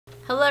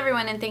Hello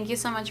everyone, and thank you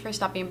so much for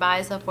stopping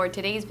by. So for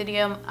today's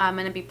video, I'm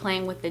going to be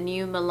playing with the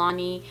new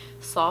Milani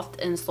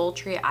Soft and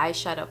Sultry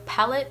eyeshadow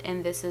palette,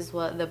 and this is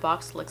what the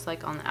box looks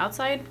like on the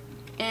outside.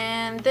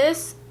 And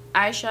this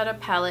eyeshadow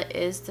palette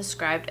is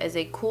described as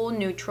a cool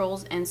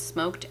neutrals and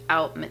smoked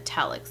out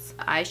metallics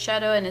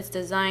eyeshadow, and it's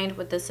designed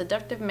with a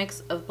seductive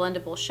mix of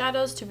blendable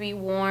shadows to be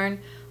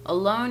worn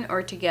alone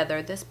or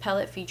together. This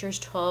palette features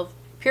 12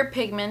 pure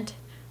pigment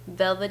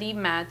velvety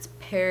mattes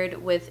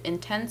paired with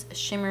intense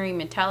shimmery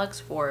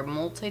metallics for a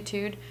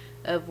multitude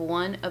of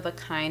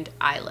one-of-a-kind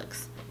eye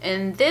looks.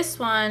 And this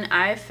one,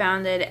 I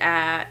found it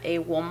at a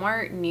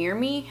Walmart near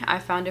me. I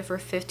found it for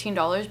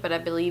 $15, but I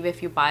believe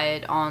if you buy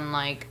it on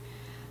like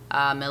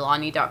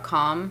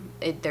Milani.com,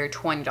 they're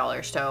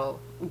 $20.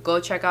 So go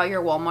check out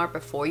your Walmart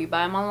before you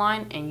buy them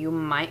online and you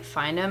might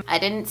find them. I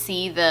didn't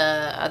see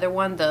the other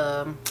one,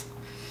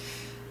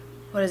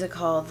 what is it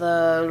called,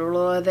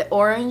 the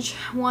orange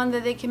one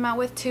that they came out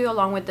with too,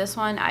 along with this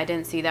one. I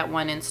didn't see that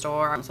one in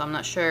store, so I'm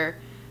not sure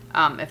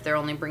if they're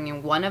only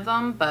bringing one of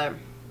them, but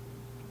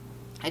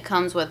it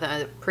comes with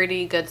a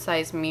pretty good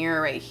sized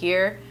mirror right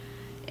here.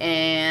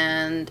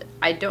 And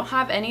I don't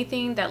have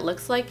anything that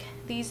looks like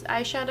these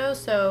eyeshadows,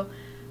 so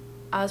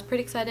I was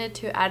pretty excited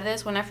to add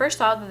this. When I first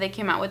saw that they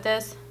came out with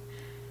this,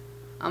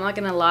 I'm not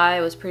gonna lie,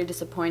 I was pretty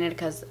disappointed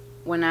because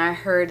when I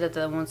heard that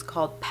the one's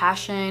called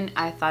Passion,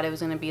 I thought it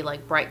was going to be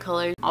like bright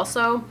colors.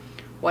 Also,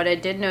 what I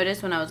did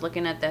notice when I was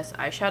looking at this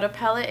eyeshadow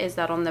palette is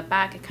that on the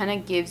back it kind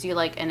of gives you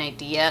like an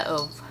idea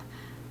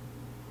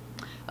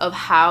of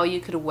how you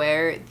could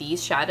wear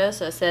these shadows.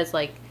 So it says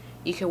like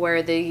you can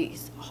wear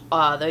these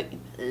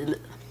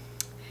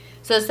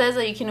so it says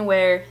that you can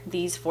wear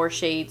these 4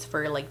 shades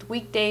for like the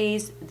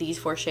weekdays, these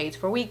 4 shades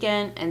for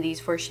weekend, and these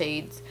 4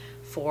 shades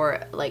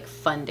for like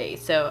fun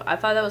days. So I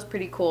thought that was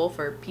pretty cool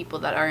for people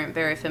that aren't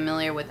very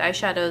familiar with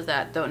eyeshadows,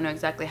 that don't know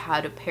exactly how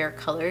to pair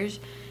colors.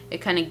 It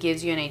kind of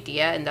gives you an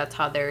idea, and that's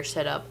how they're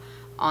set up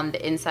on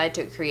the inside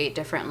to create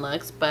different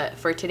looks. But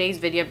for today's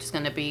video, I'm just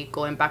going to be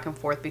going back and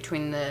forth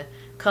between the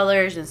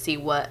colors and see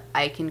what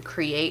I can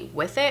create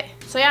with it.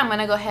 So yeah, I'm going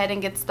to go ahead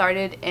and get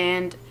started.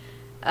 And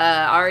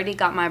I already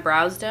got my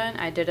brows done.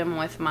 I did them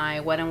with my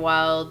Wet n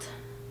Wild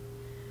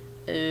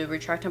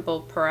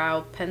retractable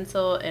brow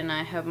pencil, and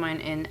I have mine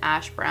in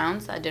ash brown.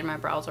 So I did my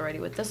brows already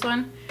with this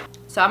one.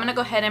 So I'm gonna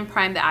go ahead and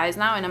prime the eyes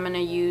now, and I'm gonna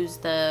use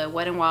the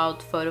Wet n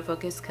Wild Photo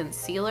Focus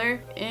concealer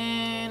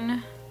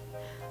in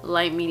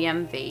light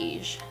medium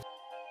beige.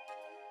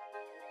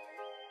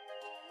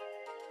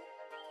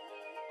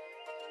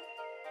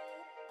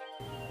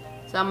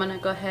 So I'm gonna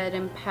go ahead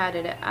and pat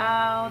it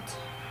out.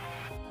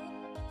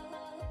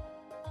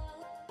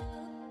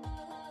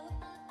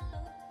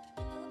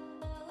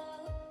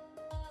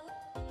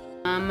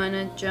 I'm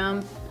gonna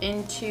jump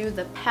into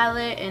the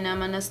palette, and I'm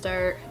gonna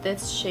start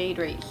this shade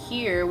right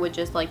here, which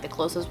is like the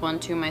closest one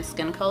to my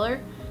skin color.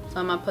 So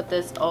I'm gonna put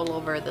this all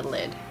over the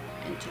lid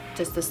and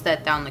just to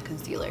set down the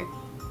concealer.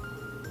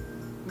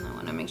 And I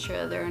want to make sure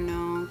that there are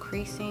no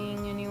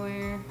creasing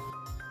anywhere.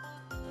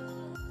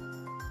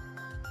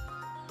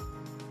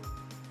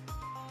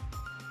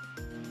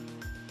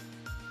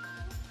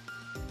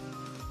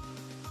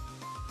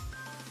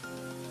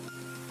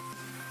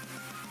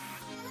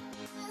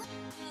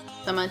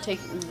 So I'm going to take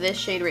this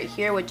shade right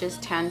here, which is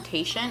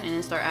Temptation, and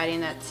then start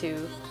adding that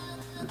to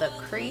the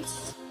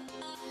crease.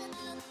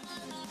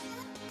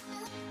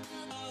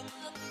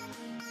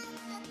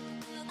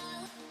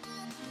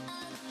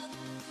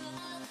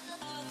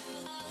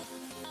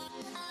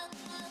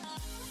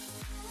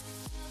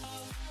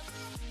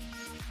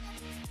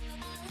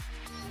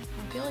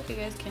 I feel like you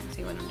guys can't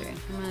see what I'm doing.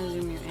 I'm going to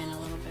zoom you in a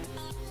little bit.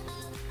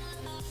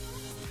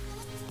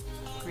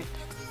 Right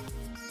there.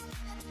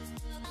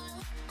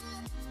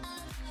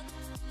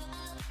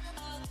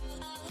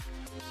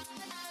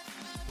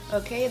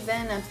 Okay,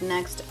 then up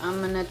next,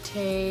 I'm gonna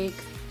take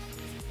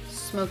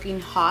Smoking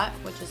Hot,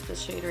 which is the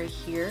shade right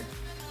here,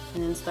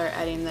 and then start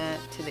adding that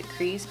to the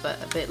crease, but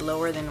a bit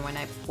lower than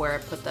where I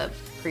put the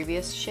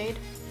previous shade.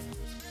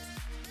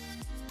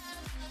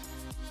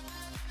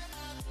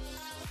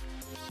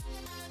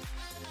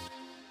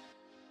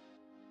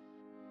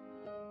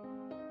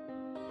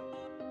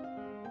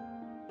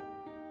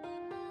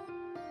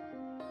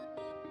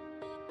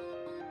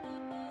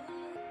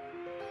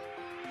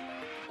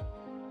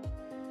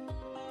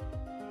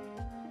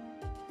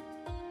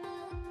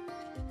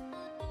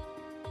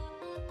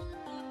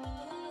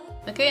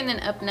 Okay, and then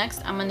up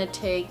next, I'm gonna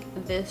take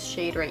this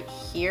shade right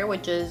here,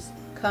 which is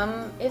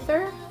Come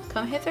Hither?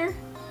 I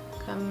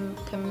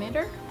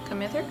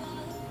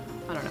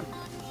don't know.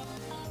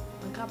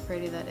 Look how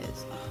pretty that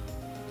is. Oh,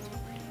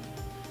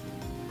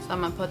 so pretty. So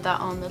I'm gonna put that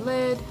on the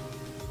lid.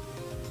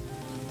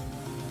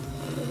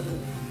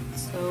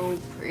 So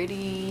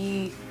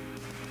pretty.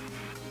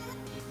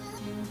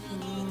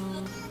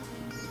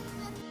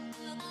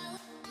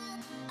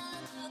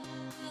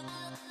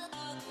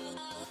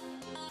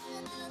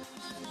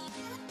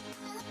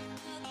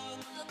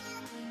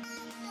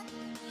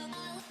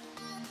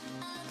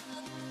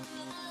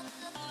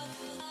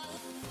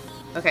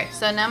 Okay,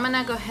 so now I'm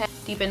gonna go ahead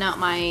and deepen out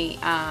my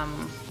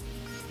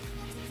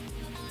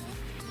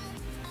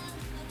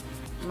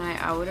my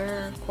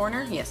outer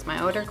corner. Yes, my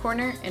outer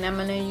corner. And I'm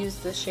gonna use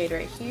this shade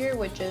right here,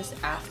 which is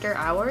After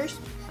Hours.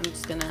 I'm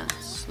just gonna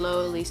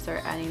slowly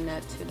start adding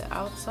that to the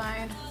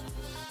outside.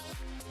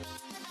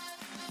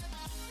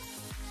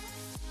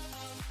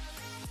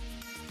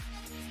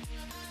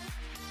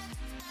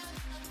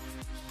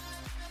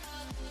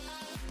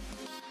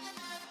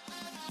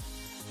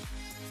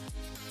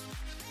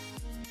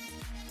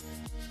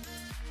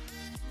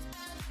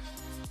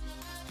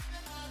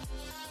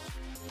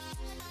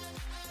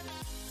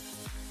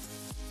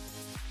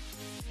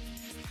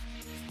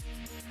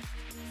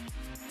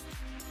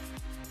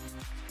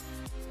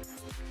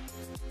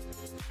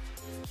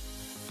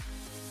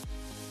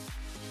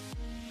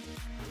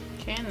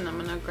 Okay, and I'm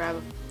gonna grab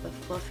the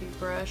fluffy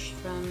brush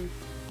from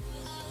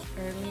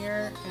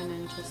earlier and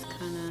then just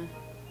kind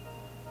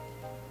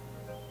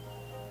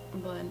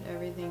of blend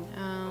everything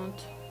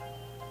out.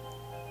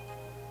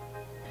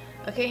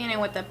 Okay, and then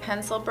with the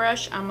pencil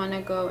brush, I'm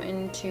gonna go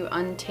into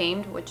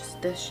Untamed, which is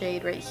this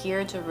shade right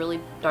here. It's a really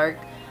dark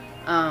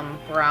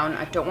brown.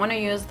 I don't want to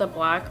use the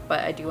black,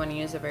 but I do want to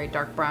use a very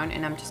dark brown,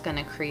 and I'm just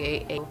gonna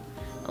create a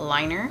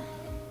liner.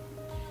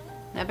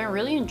 And I've been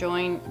really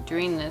enjoying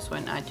doing this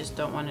when I just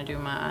don't want to do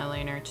my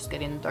eyeliner, just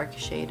getting the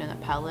darkest shade in the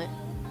palette.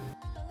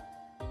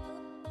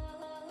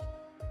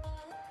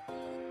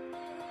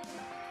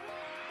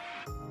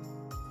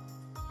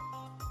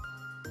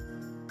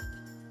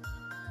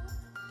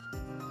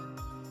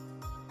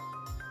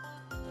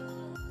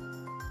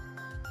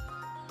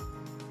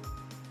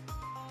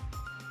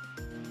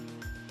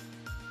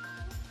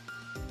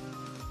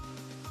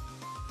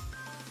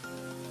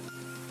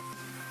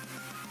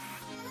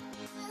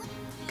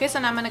 Okay, so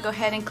now I'm going to go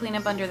ahead and clean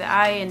up under the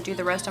eye and do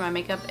the rest of my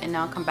makeup, and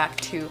I'll come back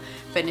to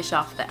finish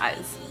off the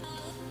eyes.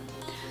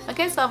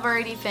 Okay, so I've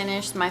already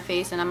finished my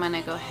face, and I'm going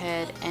to go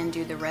ahead and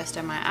do the rest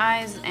of my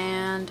eyes.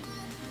 And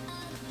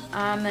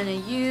I'm going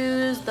to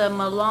use the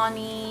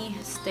Milani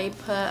Stay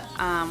Put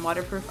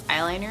waterproof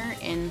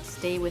eyeliner in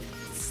Stay with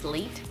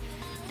Slate.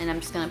 And I'm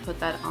just going to put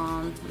that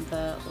on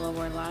the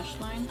lower lash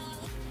line.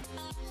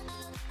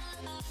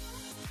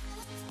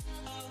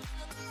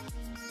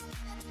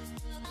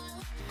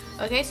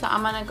 Okay, so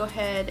I'm gonna go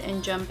ahead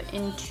and jump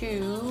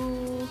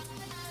into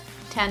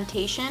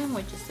Temptation,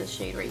 which is the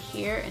shade right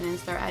here, and then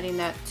start adding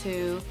that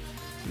to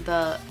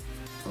the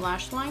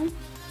lash line.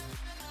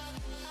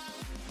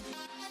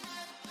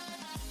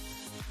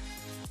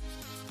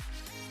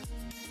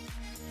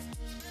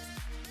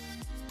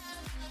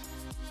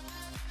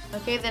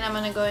 Okay, then I'm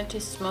gonna go into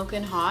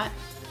Smokin' Hot,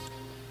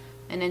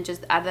 and then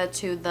just add that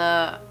to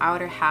the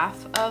outer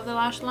half of the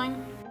lash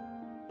line.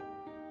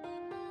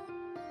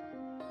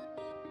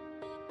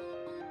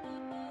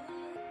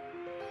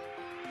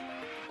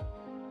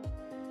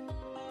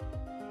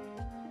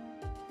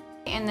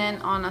 And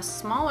then on a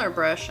smaller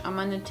brush, I'm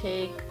going to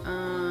take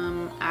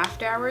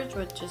After Hours,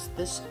 which is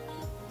this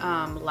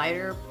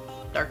lighter,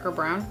 darker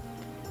brown.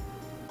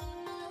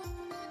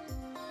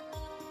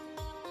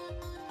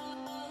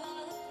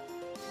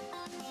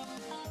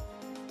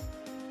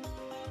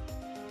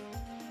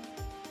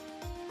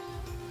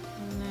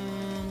 And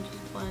then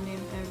just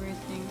blending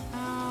everything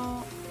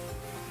out.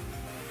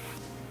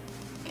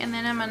 And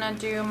then I'm going to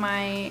do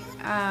my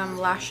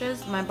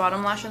lashes, my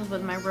bottom lashes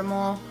with my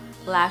Rimmel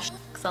Lash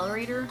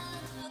Accelerator.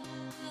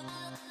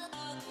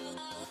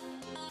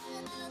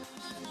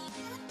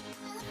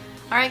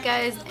 Alright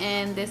guys,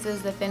 and this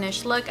is the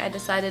finished look. I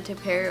decided to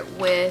pair it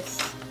with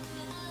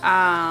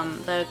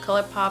the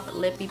Colourpop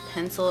Lippy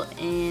Pencil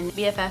in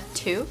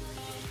BFF2.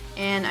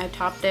 And I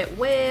topped it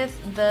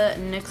with the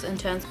NYX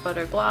Intense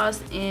Butter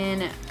Gloss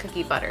in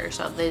Cookie Butter.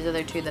 So these are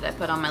the two that I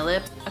put on my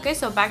lip. Okay,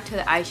 so back to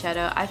the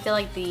eyeshadow. I feel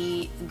like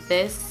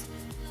this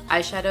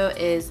eyeshadow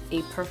is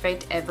a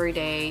perfect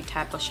everyday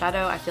type of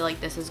shadow. I feel like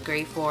this is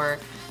great for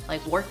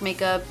like work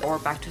makeup or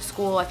back to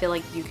school. I feel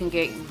like you can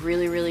get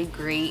really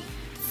great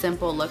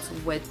simple looks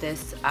with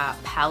this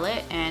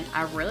palette, and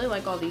I really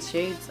like all these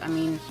shades. I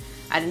mean,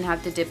 I didn't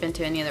have to dip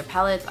into any other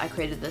palettes. I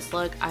created this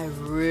look. I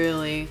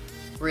really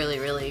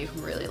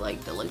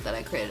like the look that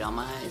I created on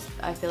my eyes.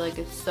 I feel like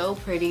it's so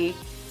pretty.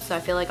 So I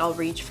feel like I'll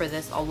reach for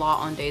this a lot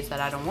on days that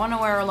I don't want to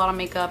wear a lot of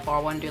makeup or I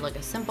want to do like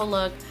a simple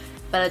look.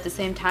 But at the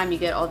same time, you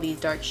get all these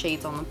dark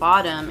shades on the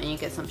bottom and you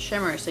get some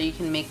shimmers, so you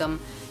can make them,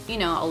 you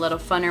know, a little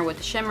funner with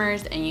the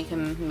shimmers, and you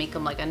can make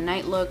them like a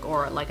night look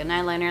or like an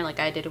eyeliner like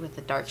I did with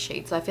the dark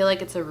shades. So I feel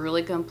like it's a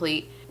really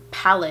complete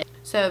palette.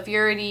 So if you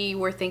already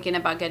were thinking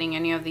about getting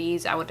any of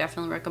these, I would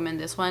definitely recommend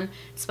this one,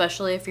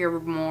 especially if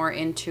you're more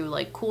into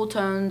like cool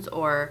tones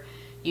or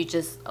you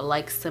just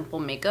like simple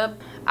makeup.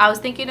 I was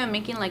thinking of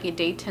making like a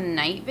day to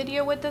night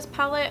video with this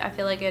palette. I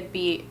feel like it'd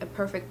be a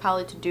perfect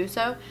palette to do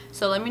so.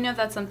 So let me know if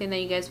that's something that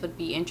you guys would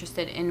be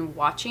interested in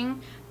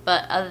watching.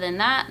 But other than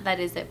that,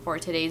 that is it for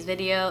today's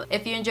video.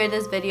 If you enjoyed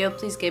this video,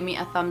 please give me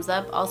a thumbs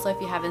up. Also,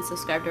 if you haven't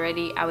subscribed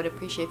already, I would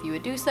appreciate if you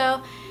would do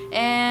so.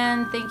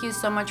 And thank you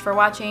so much for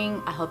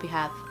watching. I hope you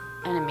have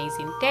an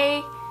amazing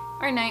day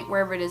or night,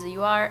 wherever it is that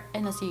you are.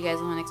 And I'll see you guys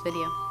in the next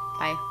video.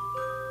 Bye.